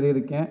மேடை ஏறி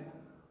இருக்கேன்.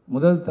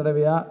 முதல்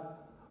தடவையாக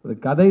ஒரு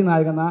கதை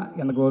நாயகனாக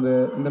எனக்கு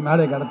இந்த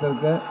மேடை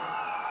கிடச்சிருக்கு.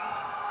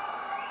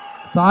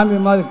 சாமி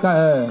மாதிரி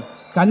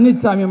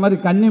கன்னிச்சாமி மாதிரி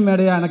கன்னி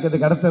மேடையாக எனக்கு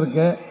இது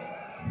கிடச்சிருக்கு.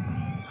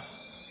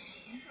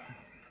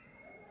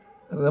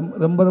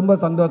 ரொம்ப ரொம்ப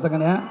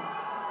சந்தோஷங்கண்ணே.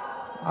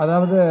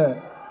 அதாவது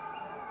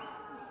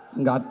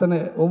இங்கே அத்தனை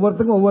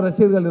ஒவ்வொருத்தருக்கும் ஒவ்வொரு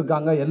ரசிகர்கள்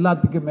இருக்காங்க.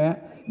 எல்லாத்துக்குமே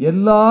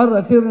எல்லாரும்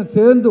ரசிகர்களும்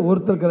சேர்ந்து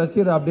ஒருத்தருக்கு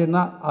ரசிகர்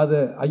அப்படின்னா அது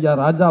ஐயா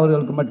ராஜா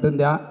அவர்களுக்கு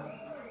மட்டும்தான்.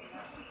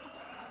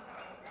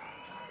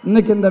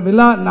 இன்றைக்கி இந்த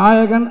விழா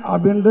நாயகன்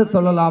அப்படின்ட்டு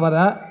சொல்லலாம்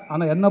அவரை.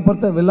 ஆனால் என்னை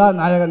பொறுத்த விழா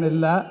நாயகன்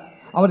இல்லை.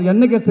 அவர்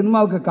என்றைக்கு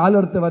சினிமாவுக்கு கால்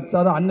எடுத்து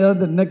வச்சாரோ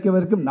அன்னிலிருந்து இன்னைக்கு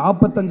வரைக்கும்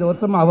 45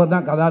 வருஷமாக அவர்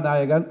தான்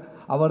கதாநாயகன்,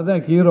 அவர்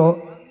தான் ஹீரோ,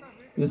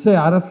 இசை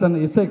அரசன்,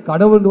 இசை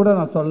கடவுள் கூட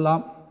நான்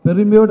சொல்லலாம்,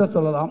 பெருமையோடு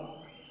சொல்லலாம்.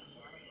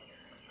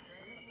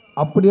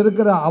 அப்படி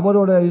இருக்கிற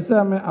அவரோட இசை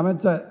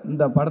அமைச்ச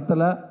இந்த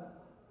படத்தில்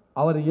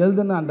அவர்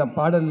எழுதின அந்த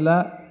பாடலில்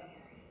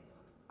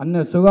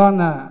அண்ணன்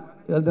சுகான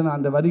எழுதின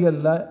அந்த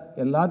வரிகளில்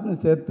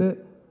எல்லாத்தையும் சேர்த்து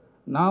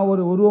நான்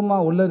ஒரு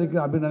உருவமாக உள்ளே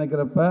இருக்கேன் அப்படின்னு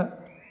நினைக்கிறப்ப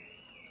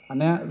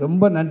அண்ணே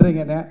ரொம்ப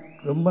நன்றிங்கண்ணே,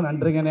 ரொம்ப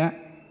நன்றிங்கண்ணே.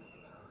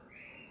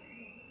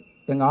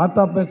 எங்கள்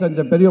ஆத்தாப்பே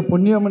செஞ்ச பெரிய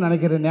புண்ணியம்னு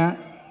நினைக்கிறேண்ணே.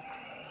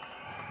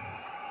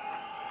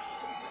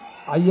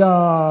 ஐயா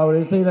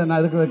இசையில்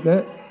நான் இருக்கிறதுக்கு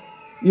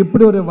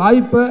இப்படி ஒரு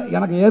வாய்ப்பை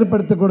எனக்கு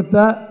ஏற்படுத்தி கொடுத்த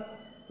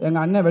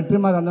எங்கள் அண்ணன்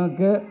வெற்றிமாறன்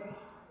அண்ணனுக்கு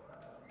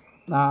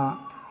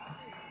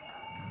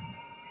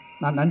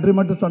நான் நன்றி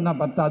மட்டும் சொன்னால்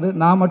பத்தாது,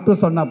 நான் மட்டும்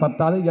சொன்னால்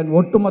பத்தாது, என்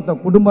ஒட்டுமொத்த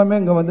குடும்பமே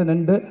இங்கே வந்து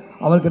நின்று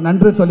அவருக்கு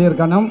நன்றி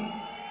சொல்லியிருக்கணும்.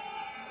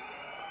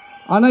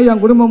 ஆனால்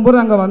என் குடும்பம்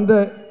பூரா அங்கே வந்து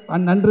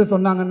நன்றி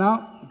சொன்னாங்கன்னா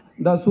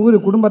இந்த சூரிய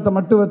குடும்பத்தை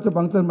மட்டும் வச்சு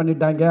ஃபங்க்ஷன்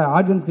பண்ணிட்டாங்க,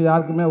 ஆடியன்ஸ்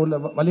யாருக்குமே உள்ள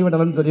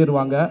வழிவிடலன்னு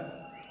சொல்லிடுவாங்க.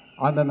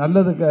 அந்த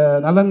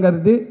நலன்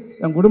கருதி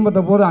என்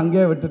குடும்பத்தை பூரா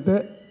அங்கேயே விட்டுட்டு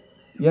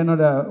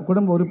என்னோடய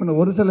குடும்ப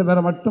உறுப்பினர் ஒரு சில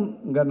பேரை மட்டும்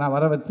இங்கே நான்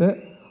வர வச்சு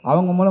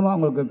அவங்க மூலமாக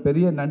அவங்களுக்கு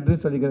பெரிய நன்றி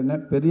சொல்லிக்கிறேண்ணே.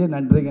 பெரிய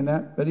நன்றிங்கண்ணே.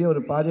 பெரிய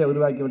ஒரு பாதையை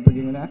உருவாக்கி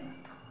விட்டுருக்கீங்கண்ணே.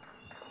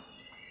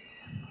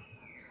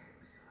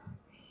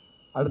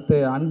 அடுத்து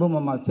அன்பு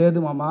மாமா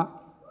சேது மாமா.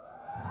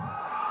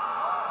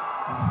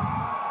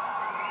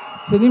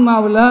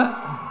 சினிமாவில்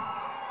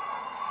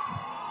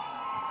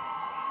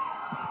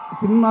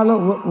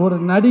ஒரு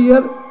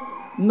நடிகர்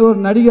இன்னொரு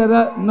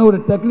நடிகரை இன்னொரு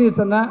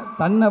டெக்னீஷியனை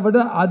தன்னை விட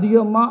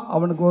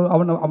அதிகமாக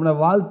அவனை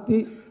வாழ்த்தி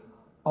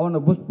அவனை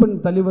புஷ் பண்ணி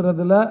தள்ளி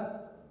வர்றதில்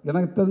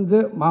எனக்கு தெரிஞ்சு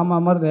மாமா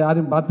மாதிரி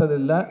யாரையும்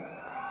பார்த்ததில்லை.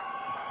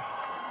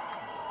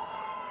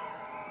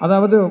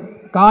 அதாவது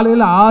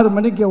காலையில் 6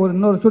 மணிக்கு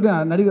இன்னொரு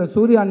ஷூட்டிங், நடிகர்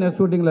சூர்யா அண்ணன்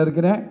ஷூட்டிங்கில்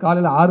இருக்கிறேன்.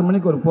 காலையில் 6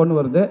 மணிக்கு ஒரு ஃபோன்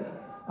வருது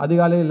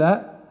அதிகாலையில்.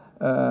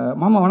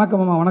 மாமா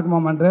வணக்கம் மாமா, வணக்கம்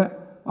மாமான்றேன்.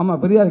 மாமா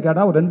ஃப்ரீயாக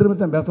இருக்காடா, ஒரு 2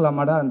 நிமிஷம்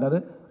பேசலாமாடான்றாரு.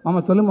 மாமா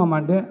சொல்லு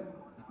மாமான்ட்டு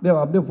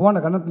அப்படியே ஃபோனை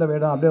கன்னத்தில்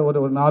வேடா, அப்படியே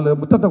ஒரு 4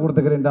 முத்தத்தை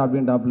கொடுத்துக்கிறேன்டா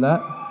அப்படின்ட்டாப்புல.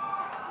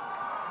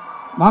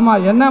 மாமா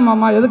என்ன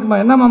மாமா எதுக்குமா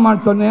என்ன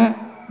மாமான்னு சொன்னேன்.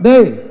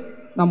 டேய்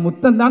நான்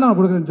முத்தம் தானே நான்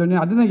கொடுக்குறேன்னு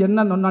சொன்னேன், அதுனா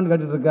என்ன நொன்னான்னு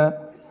கேட்டுட்டு இருக்க,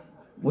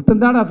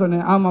 முத்தம் தானே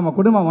சொன்னேன். ஆமாம்மா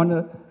குடும்பம்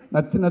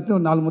நச்சு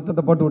ஒரு 4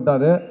 முத்தத்தை போட்டு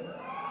விட்டார்.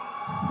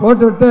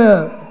 போட்டு விட்டு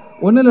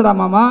ஒன்றும் இல்லைடா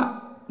மாமா,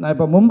 நான்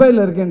இப்போ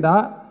மும்பையில் இருக்கேன்டா,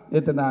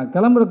 நேற்று நான்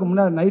கிளம்புறதுக்கு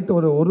முன்னாடி நைட்டு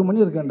ஒரு 1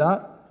 மணி இருக்கேன்டா,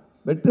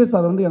 வெற்றி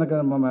சார் வந்து எனக்கு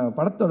நம்ம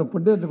படத்தோட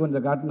ஃபுட்டேஜ்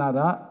கொஞ்சம்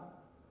காட்டினாரா.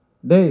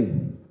 டேய்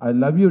ஐ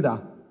லவ் யூடா,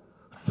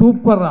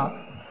 சூப்பர்ரா,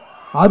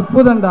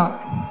 அற்புதம்டா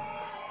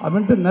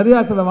அப்படின்ட்டு நிறையா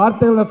சில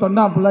வார்த்தைகளை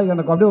சொன்னாப்புல.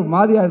 எனக்கு அப்படியே ஒரு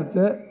மாதிரி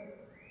ஆயிடுச்சு.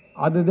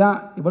 அதுதான்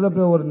இவ்வளோ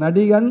பெரிய ஒரு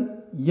நடிகன்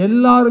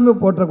எல்லாருமே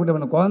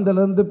போற்றக்கூடியவன்,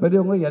 குழந்தைலேருந்து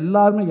பெரியவங்க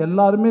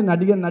எல்லாருமே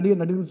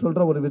நடிகன்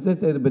சொல்கிற ஒரு விசேஷ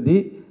சேதுபதி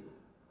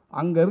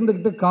அங்கே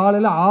இருந்துக்கிட்டு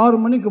காலையில் 6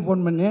 மணிக்கு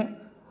ஃபோன் பண்ணி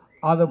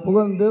அதை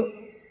புகழ்ந்து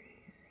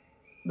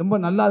ரொம்ப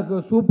நல்லா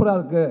இருக்குது, சூப்பராக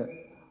இருக்குது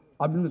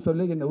அப்படின்னு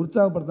சொல்லி என்னை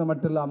உற்சாகப்படுத்த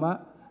மட்டும் இல்லாமல்,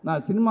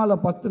 நான்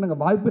சினிமாவில் ஃபஸ்ட்டு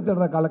நாங்கள் வாய்ப்பு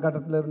தேடுற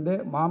காலகட்டத்திலேருந்தே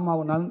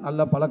மாமாவுனால்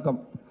நல்ல பழக்கம்.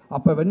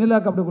 அப்போ வெண்ணிலா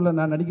கபடிக்குள்ளே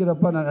நான்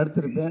நடிக்கிறப்ப நான்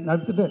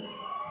நடிச்சுட்டு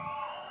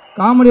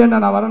காமெடியான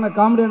நான்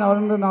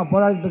வரேன்னு நான்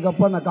போராடிட்டு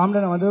இருக்கப்போ நான்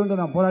காமெடியான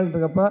வந்துட்டு நான் போராடிட்டு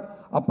இருக்கப்போ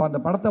அப்போ அந்த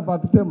படத்தை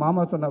பார்த்துட்டு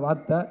மாமா சொன்ன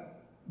வார்த்தை,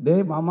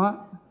 டேய் மாமா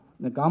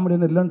நீ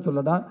காமெடியன் இல்லைன்னு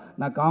சொல்லடா,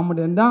 நான்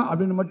காமெடியன் தான்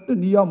அப்படின்னு மட்டும்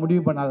நீயா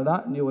முடிவு பண்ணாதடா,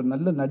 நீ ஒரு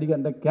நல்ல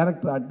நடிகண்ட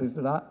கேரக்டர்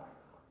ஆர்டிஸ்டா,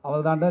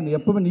 அவ்வளோதான்டா, நீ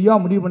எப்பவுமே நீயா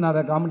முடிவு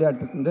பண்ணாத காமெடி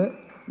ஆர்டிஸ்ட்டு,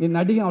 நீ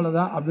நடிகை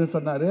அவ்வளோதான் அப்படின்னு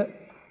சொன்னார்.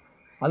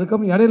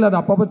 அதுக்கப்புறம் இடையில அதை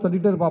அப்பப்போ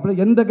சொல்லிகிட்டே இருப்பாப்புல,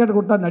 எந்த கேரக்டர்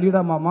கொடுத்தா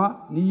நடிகடா மாமா,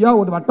 நீயா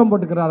ஒரு வட்டம்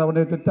போட்டுக்கிற அதை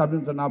உடனே திட்டு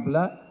அப்படின்னு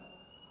சொன்னாப்புல.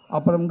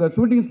 அப்புறம் இங்கே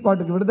ஷூட்டிங்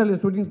ஸ்பாட்டுக்கு விடுதலை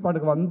ஷூட்டிங்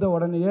ஸ்பாட்டுக்கு வந்த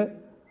உடனேயே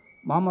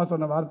மாமா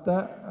சொன்ன வார்த்தை,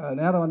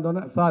 நேரம்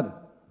வந்தோடனே சார்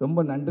ரொம்ப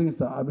நன்றிங்க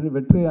சார் அப்படின்னு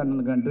வெற்றி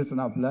அண்ணனுக்கு நன்றி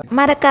சொன்னாப்புல.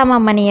 மறக்காம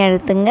மணி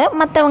அழுத்துங்க,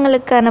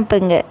 மற்றவங்களுக்கு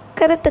அனுப்புங்க,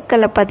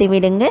 கருத்துக்களை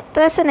பதிவிடுங்க,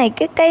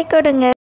 ரசனைக்கு கை கொடுங்க.